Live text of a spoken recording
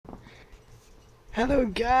Hello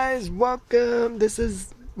guys, welcome.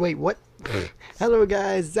 Wait, what? Hello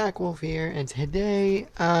guys, Zach Wolf here, and today,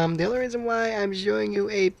 the only reason why I'm showing you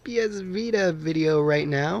a PS Vita video right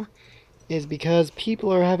now is because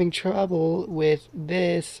people are having trouble with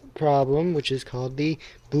this problem, which is called the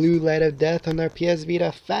blue light of death on their PS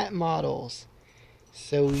Vita fat models.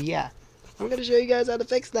 So yeah, I'm gonna show you guys how to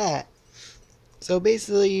fix that. So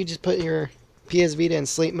basically, you just put your PS Vita in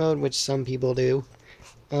sleep mode, which some people do,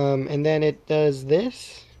 and then it does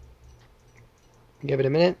this. Give it a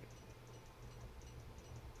minute.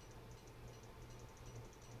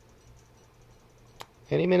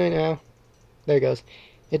 Any minute now. There it goes.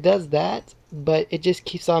 It does that, but it just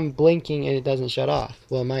keeps on blinking and it doesn't shut off.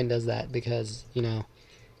 Well, mine does that because, I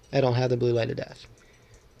don't have the blue light of death.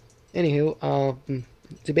 Anywho,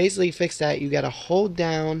 to basically fix that, you gotta hold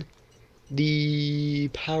down the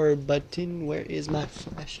power button. Where is my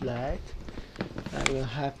flashlight? I will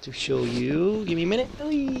have to show you. Give me a minute.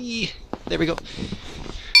 Oy! There we go.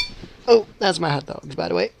 Oh, that's my hot dogs, by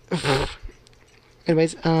the way.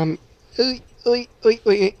 Anyways, oy, oy, oy,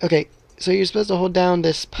 oy. Okay, so you're supposed to hold down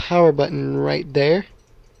this power button right there.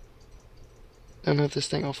 Don't know if this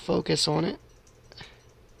thing will focus on it.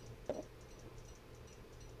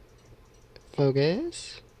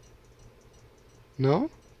 Focus.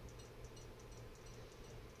 No?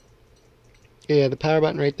 Yeah, the power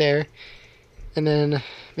button right there. And then,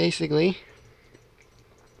 basically,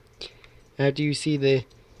 after you see the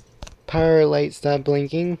power light stop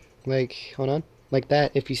blinking, like, hold on, like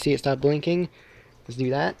that, if you see it stop blinking, let's do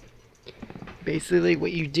that. Basically,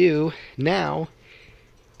 what you do now,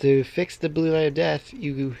 to fix the blue light of death,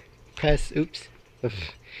 you press, oops,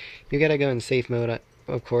 you gotta go in safe mode,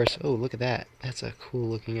 of course. Oh, look at that. That's a cool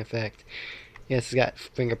looking effect. Yes, it's got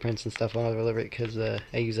fingerprints and stuff all over it because I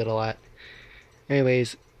use it a lot.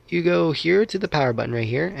 Anyways, you go here to the power button right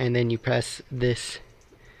here, and then you press this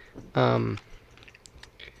you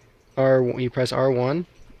press R1,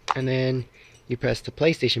 and then you press the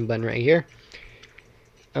PlayStation button right here.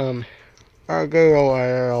 Okay,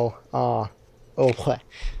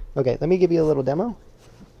 let me give you a little demo.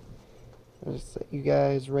 I'll just set you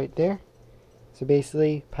guys right there. So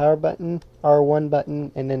basically, power button, R1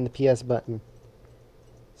 button, and then the PS button.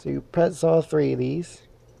 So you press all three of these.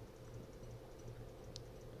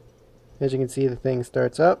 As you can see, the thing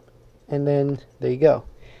starts up, and then there you go.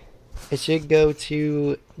 It should go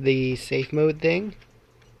to the safe mode thing,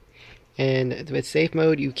 and with safe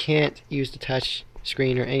mode, you can't use the touch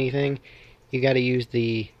screen or anything. You got to use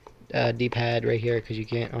the D-pad right here because you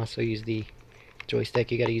can't also use the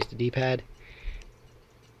joystick. You got to use the D-pad.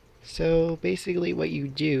 So basically, what you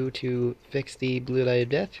do to fix the blue light of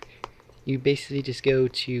death, you basically just go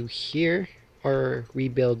to here, or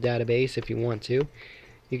rebuild database if you want to.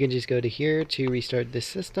 You can just go to here to restart this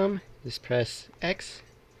system. Just press X,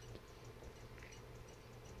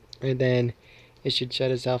 and then it should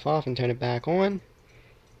shut itself off and turn it back on.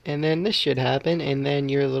 And then this should happen, and then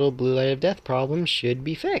your little blue light of death problem should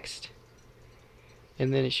be fixed.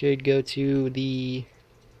 And then it should go to the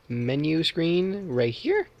menu screen right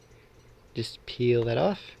here. Just peel that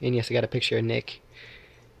off. And yes, I got a picture of Nick.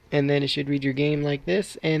 And then it should read your game like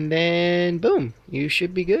this, and then boom, you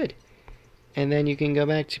should be good. And then you can go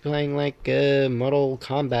back to playing like Mortal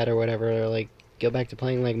Kombat or whatever, or like go back to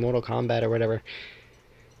playing like Mortal Kombat or whatever.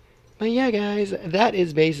 But yeah, guys, that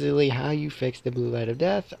is basically how you fix the blue light of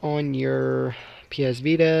death on your PS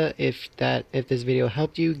Vita. If this video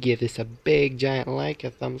helped you, give this a big giant like,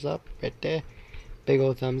 a thumbs up right there, big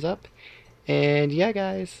old thumbs up. And yeah,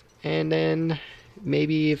 guys, and then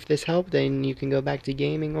maybe if this helped, then you can go back to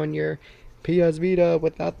gaming on your PS Vita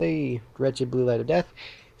without the wretched blue light of death.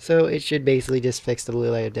 So it should basically just fix the blue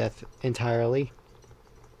light of death entirely.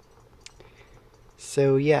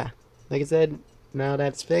 So yeah, like I said, now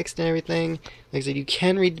that's fixed and everything, like I said, you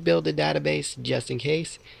can rebuild the database just in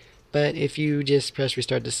case, but if you just press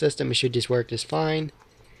restart the system, it should just work just fine.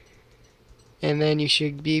 And then you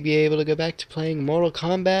should be able to go back to playing Mortal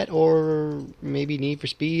Kombat or maybe Need for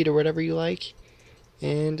Speed or whatever you like.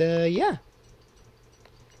 And yeah.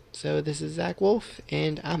 So this is Zach Wolf,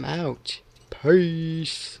 and I'm out.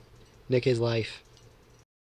 Peace. Nick is life.